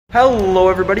Hello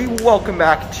everybody, welcome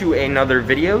back to another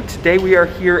video. Today we are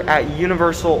here at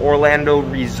Universal Orlando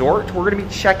Resort. We're going to be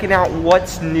checking out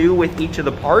what's new with each of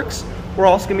the parks. We're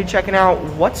also going to be checking out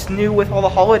what's new with all the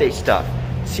holiday stuff.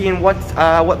 Seeing what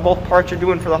both parks are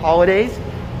doing for the holidays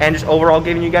and just overall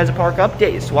giving you guys a park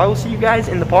update. So I will see you guys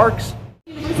in the parks.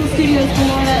 Universal Studios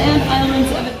Florida and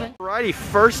Islands of Adventure. Alrighty,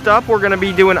 first up we're going to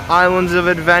be doing Islands of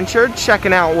Adventure,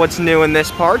 checking out what's new in this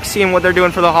park, seeing what they're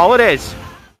doing for the holidays.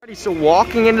 Alrighty, so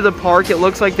walking into the park, it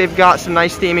looks like they've got some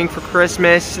nice theming for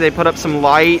Christmas. They put up some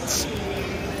lights,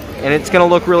 and it's going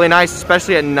to look really nice,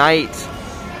 especially at night.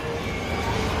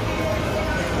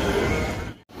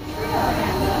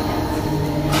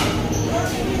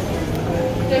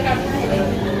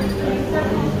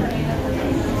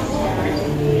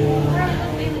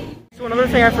 Another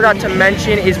thing I forgot to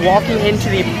mention is walking into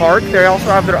the park, they also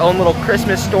have their own little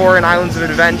Christmas store in Islands of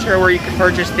Adventure where you can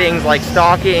purchase things like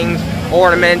stockings,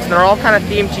 ornaments, and they're all kind of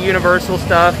themed to Universal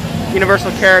stuff,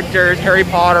 Universal characters, Harry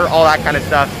Potter, all that kind of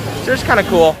stuff. So it's kind of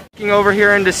cool. Looking over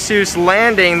here into Seuss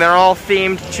Landing, they're all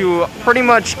themed to pretty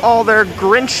much all their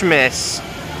Grinchmas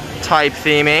type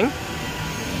theming.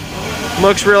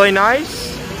 Looks really nice.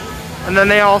 And then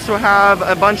they also have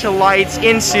a bunch of lights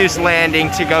in Seuss Landing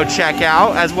to go check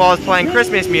out, as well as playing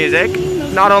Christmas music,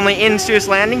 not only in Seuss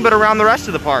Landing, but around the rest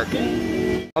of the park.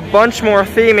 A bunch more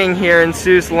theming here in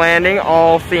Seuss Landing,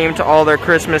 all themed to all their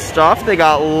Christmas stuff. They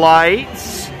got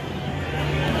lights,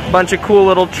 a bunch of cool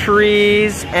little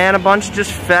trees, and a bunch of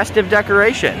just festive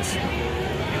decorations.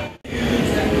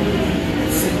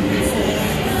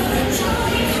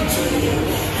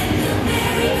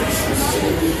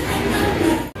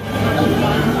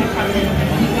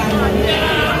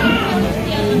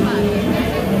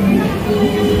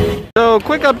 So,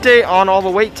 quick update on all the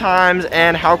wait times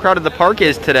and how crowded the park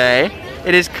is today.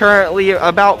 It is currently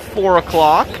about 4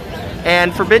 o'clock,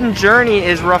 and Forbidden Journey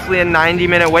is roughly a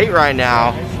 90-minute wait right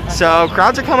now. So,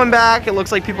 crowds are coming back. It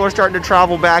looks like people are starting to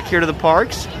travel back here to the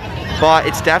parks, but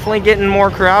it's definitely getting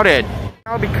more crowded.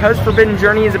 Now, because Forbidden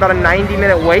Journey is about a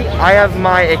 90-minute wait, I have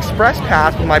my Express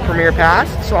Pass with my Premier Pass,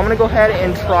 so I'm going to go ahead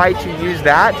and try to use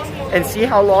that and see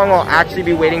how long I'll actually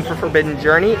be waiting for Forbidden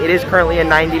Journey. It is currently a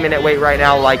 90-minute wait right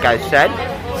now, like I said.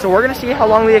 So we're gonna see how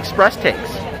long the Express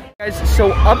takes. Guys,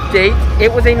 so update, it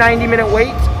was a 90-minute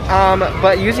wait,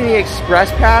 but using the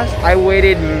Express Pass, I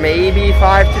waited maybe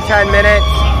 5 to 10 minutes.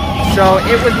 So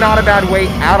it was not a bad wait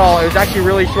at all. It was actually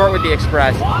really short with the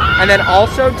Express. And then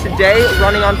also today,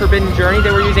 running on Forbidden Journey,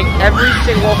 they were using every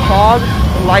single fog,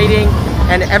 lighting,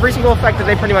 and every single effect that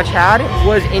they pretty much had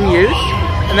was in use.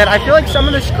 And then I feel like some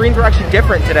of the screens were actually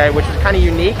different today, which was kind of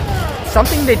unique.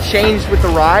 Something they changed with the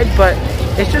ride, but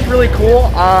it's just really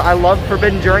cool. I love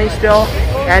Forbidden Journey still,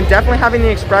 and definitely having the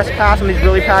Express Pass on these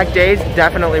really packed days,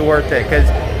 definitely worth it, because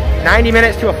 90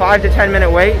 minutes to a 5 to 10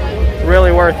 minute wait,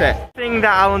 really worth it. Thing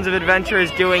that Islands of Adventure is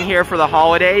doing here for the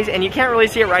holidays, and you can't really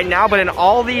see it right now, but in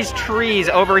all these trees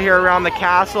over here around the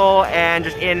castle and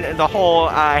just in the whole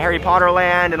Harry Potter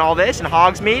land and all this, and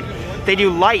Hogsmeade, they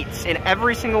do lights in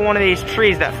every single one of these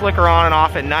trees that flicker on and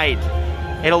off at night.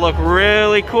 It'll look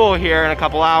really cool here in a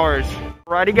couple hours.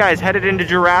 Alrighty guys, headed into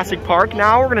Jurassic Park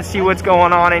now. We're gonna see what's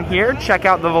going on in here. Check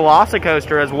out the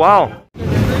VelociCoaster as well.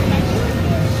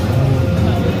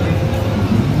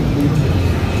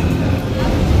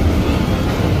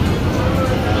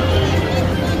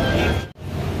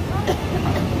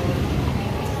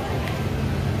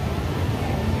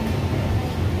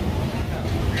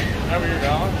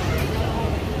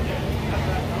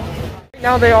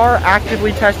 Now they are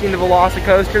actively testing the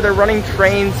VelociCoaster. They're running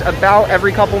trains about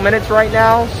every couple minutes right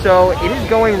now, so it is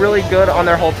going really good on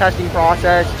their whole testing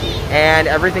process, and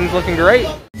everything's looking great.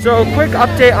 So quick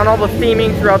update on all the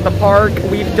theming throughout the park.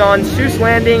 We've done Seuss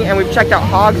Landing and we've checked out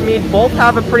Hogsmeade. Both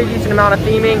have a pretty decent amount of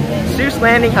theming. Seuss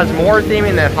Landing has more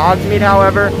theming than Hogsmeade,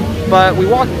 however, but we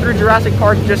walked through Jurassic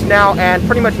Park just now and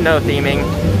pretty much no theming.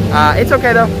 It's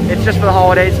okay though, it's just for the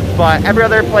holidays, but every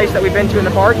other place that we've been to in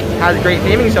the park has great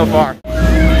theming so far.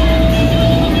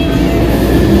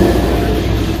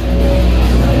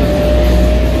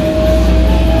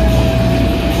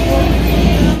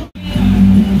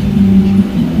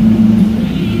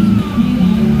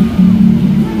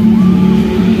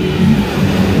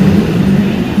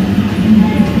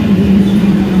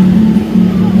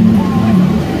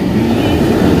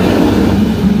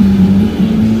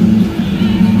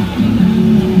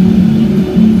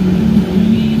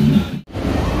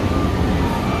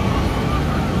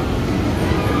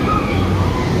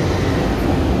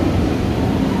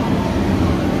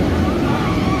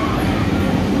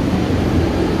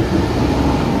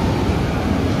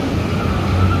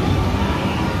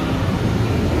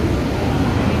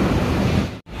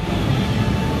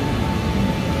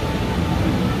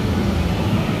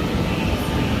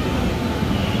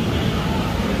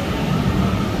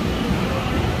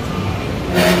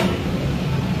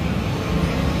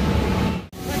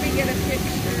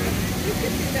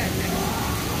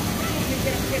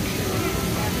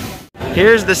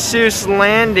 Here's the Seuss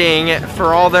Landing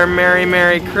for all their Merry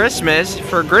Merry Christmas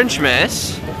for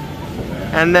Grinchmas.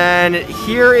 And then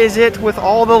here is it with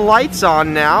all the lights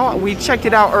on now. We checked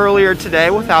it out earlier today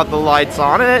without the lights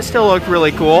on, and it still looked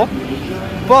really cool.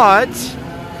 But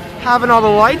having all the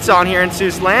lights on here in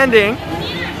Seuss Landing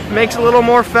makes it a little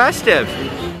more festive.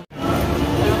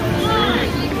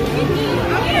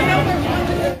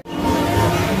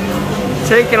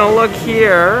 Taking a look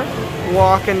here,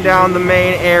 walking down the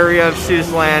main area of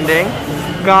Seuss Landing.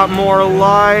 Got more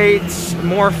lights,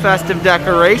 more festive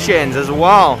decorations as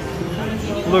well.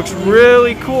 Looks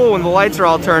really cool when the lights are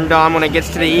all turned on when it gets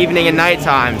to the evening and night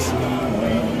times.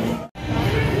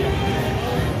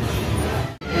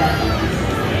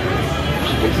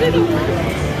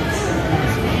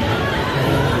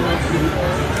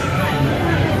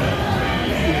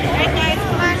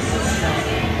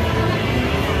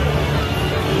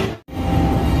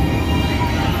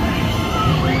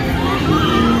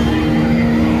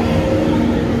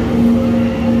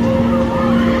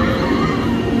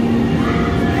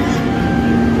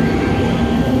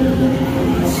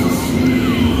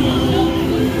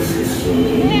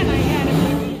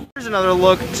 Another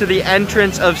look to the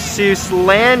entrance of Seuss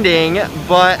Landing,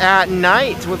 but at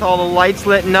night with all the lights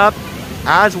lit up,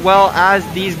 as well as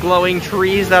these glowing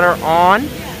trees that are on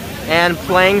and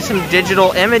playing some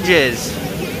digital images.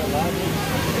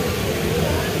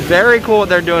 Very cool what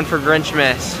they're doing for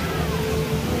Grinchmas.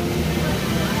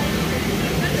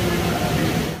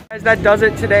 Guys, that does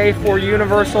it today for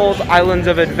Universal's Islands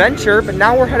of Adventure, but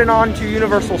now we're heading on to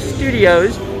Universal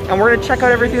Studios. And we're going to check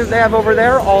out everything that they have over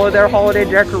there, all of their holiday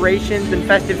decorations and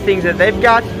festive things that they've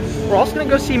got. We're also going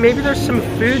to go see maybe there's some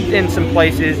food in some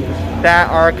places that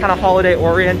are kind of holiday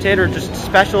oriented or just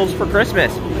specials for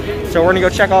Christmas. So we're going to go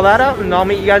check all that out, and I'll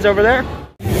meet you guys over there.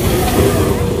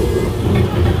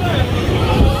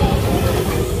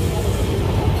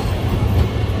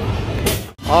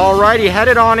 Alrighty,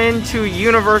 headed on into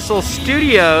Universal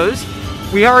Studios.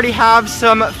 We already have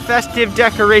some festive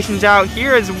decorations out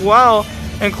here as well,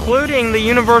 including the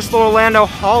Universal Orlando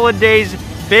Holidays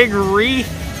big wreath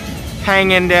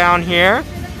hanging down here,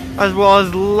 as well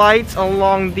as lights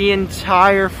along the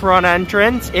entire front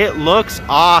entrance. It looks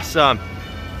awesome.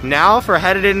 Now for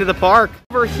headed into the park.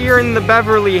 Over here in the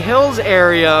Beverly Hills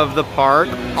area of the park,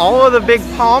 all of the big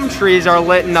palm trees are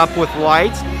lit up with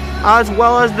lights, as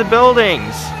well as the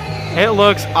buildings. It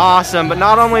looks awesome, but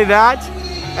not only that,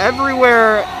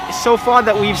 everywhere so far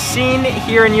that we've seen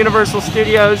here in Universal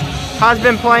Studios has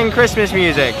been playing Christmas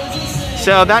music.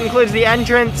 So that includes the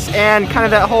entrance and kind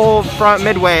of that whole front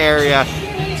midway area.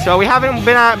 So we haven't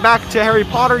been back to Harry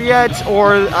Potter yet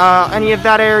or any of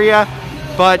that area,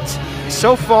 but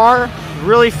so far,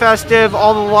 really festive,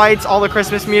 all the lights, all the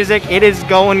Christmas music, it is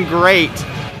going great.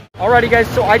 Alrighty guys,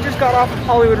 so I just got off of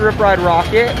Hollywood Rip Ride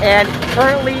Rocket, and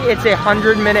currently it's a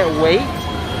 100-minute wait.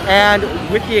 And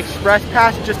with the Express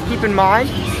Pass, just keep in mind,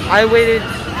 I waited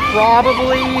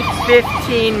probably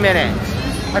 15 minutes.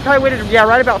 I probably waited, yeah,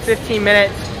 right about 15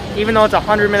 minutes, even though it's a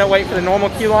 100-minute wait for the normal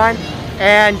queue line.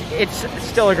 And it's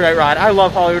still a great ride. I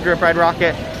love Hollywood Rip Ride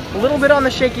Rocket. A little bit on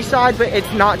the shaky side, but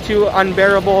it's not too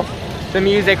unbearable. The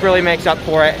music really makes up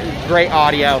for it. Great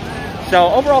audio. So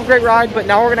overall, great ride, but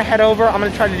now we're gonna head over. I'm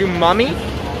gonna try to do Mummy.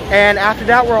 And after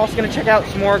that, we're also gonna check out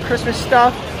some more Christmas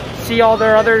stuff, see all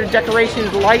their other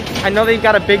decorations, lights. I know they've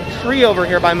got a big tree over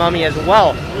here by Mummy as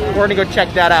well. We're gonna go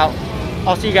check that out.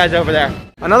 I'll see you guys over there.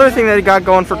 Another thing they got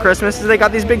going for Christmas is they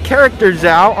got these big characters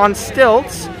out on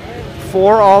stilts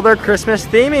for all their Christmas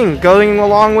theming, going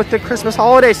along with the Christmas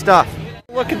holiday stuff.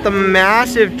 Look at the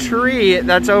massive tree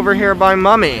that's over here by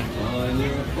Mummy.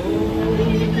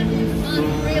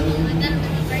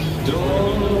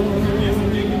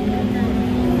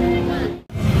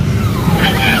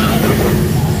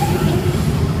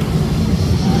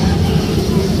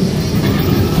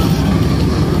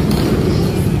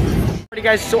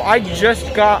 Guys, so I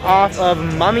just got off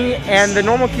of Mummy, and the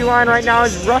normal queue line right now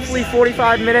is roughly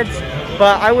 45 minutes,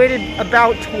 but I waited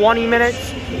about 20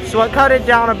 minutes, so I cut it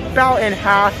down about in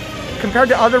half compared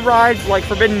to other rides like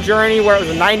Forbidden Journey, where it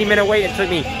was a 90-minute wait. It took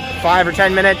me 5 or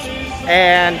 10 minutes,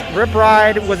 and Rip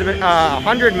Ride was a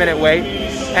 100-minute wait,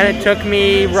 and it took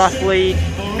me roughly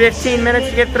 15 minutes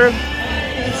to get through.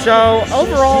 So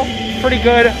overall, pretty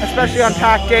good, especially on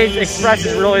packed days. Express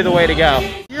is really the way to go.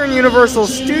 Here in Universal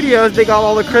Studios, they got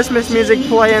all the Christmas music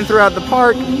playing throughout the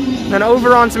park. And then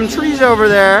over on some trees over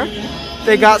there,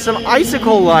 they got some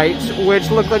icicle lights,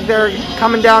 which look like they're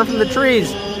coming down from the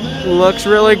trees. Looks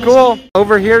really cool.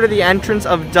 Over here to the entrance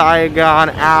of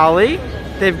Diagon Alley,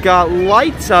 they've got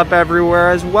lights up everywhere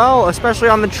as well, especially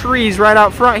on the trees right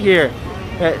out front here.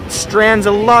 Got strands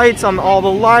of lights on all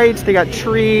the lights. They got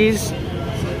trees.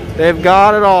 They've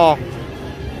got it all.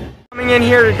 Coming in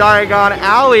here to Diagon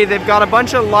Alley, they've got a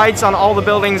bunch of lights on all the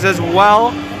buildings as well,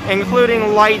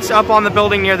 including lights up on the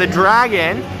building near the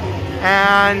Dragon.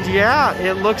 And yeah,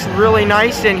 it looks really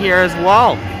nice in here as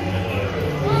well.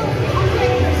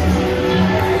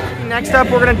 Next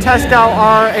up, we're going to test out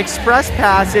our express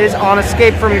passes on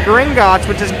Escape from Gringotts,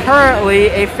 which is currently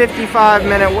a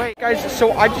 55-minute wait. Guys,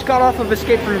 so I just got off of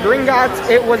Escape from Gringotts.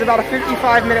 It was about a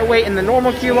 55-minute wait in the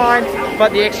normal queue line,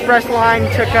 but the express line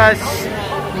took us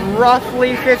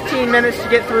roughly 15 minutes to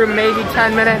get through, maybe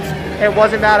 10 minutes. It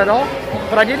wasn't bad at all,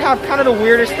 but I did have kind of the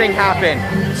weirdest thing happen.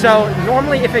 So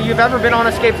normally, if you've ever been on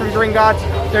Escape from Gringotts,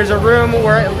 there's a room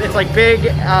where it's like big,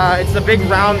 it's a big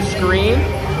round screen,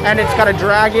 and it's got a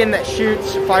dragon that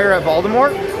shoots fire at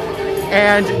Voldemort.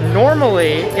 And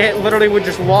normally, it literally would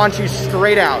just launch you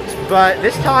straight out. But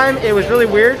this time, it was really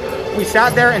weird. We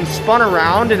sat there and spun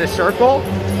around in a circle,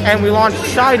 and we launched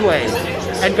sideways.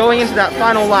 And going into that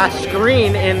final last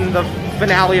screen in the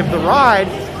finale of the ride,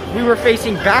 we were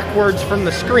facing backwards from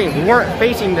the screen. We weren't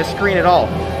facing the screen at all.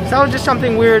 So that was just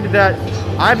something weird that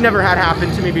I've never had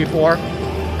happen to me before.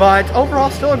 But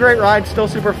overall, still a great ride, still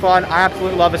super fun. I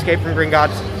absolutely love Escape from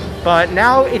Gringotts. But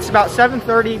now it's about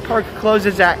 7:30, park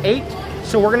closes at 8.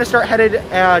 So we're gonna start headed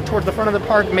towards the front of the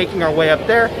park, making our way up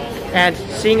there and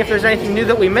seeing if there's anything new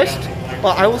that we missed.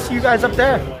 But I will see you guys up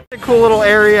there. A cool little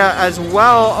area as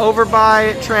well over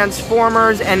by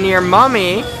Transformers and near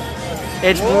Mummy.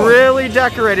 It's really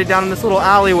decorated down in this little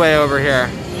alleyway over here.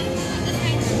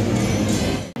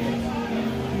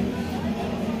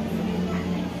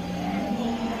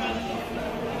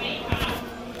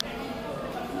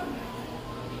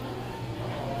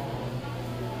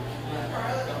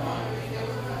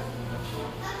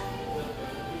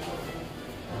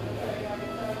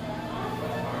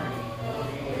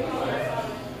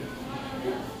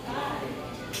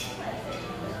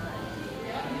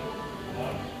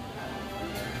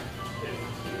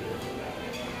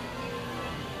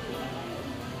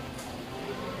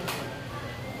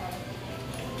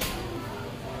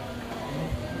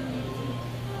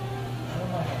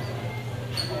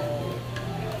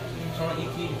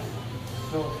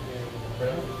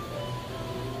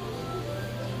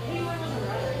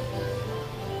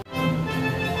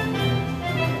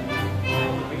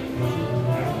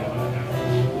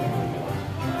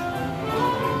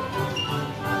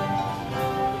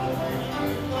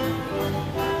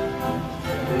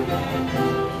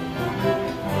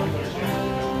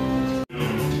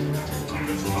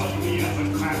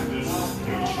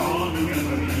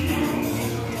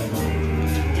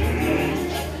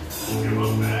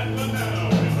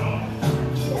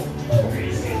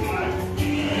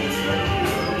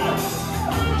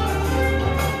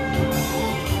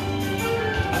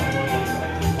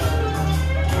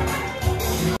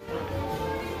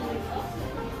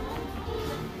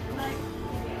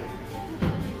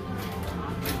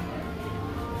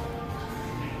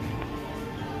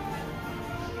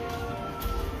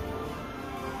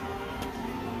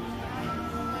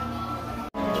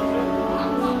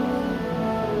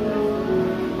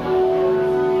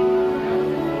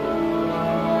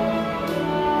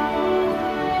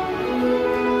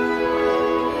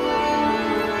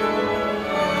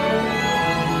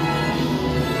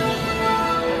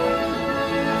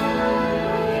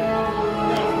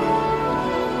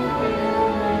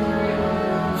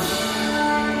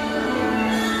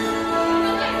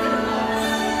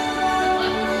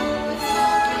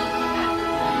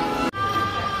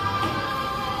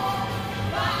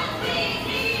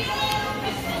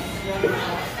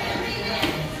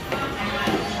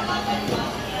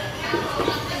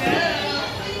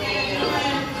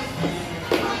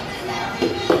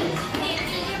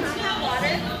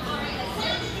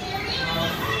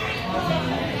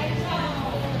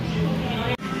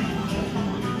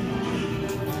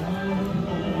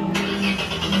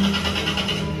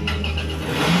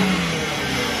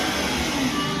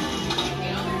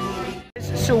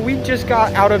 So we just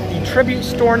got out of the Tribute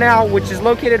store now, which is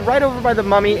located right over by the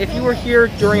Mummy. If you were here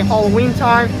during Halloween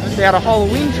time, they had a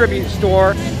Halloween Tribute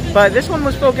store, but this one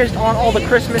was focused on all the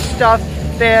Christmas stuff.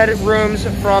 They had rooms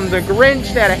from the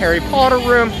Grinch, they had a Harry Potter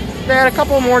room, they had a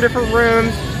couple more different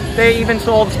rooms. They even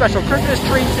sold special Christmas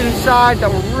treats inside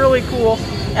that were really cool,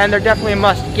 and they're definitely a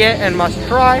must get and must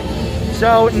try.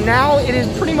 So now it is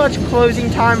pretty much closing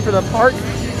time for the park,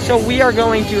 so we are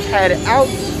going to head out.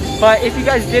 But if you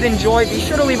guys did enjoy, be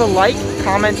sure to leave a like,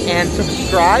 comment, and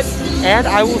subscribe. And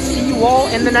I will see you all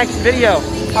in the next video.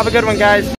 Have a good one, guys.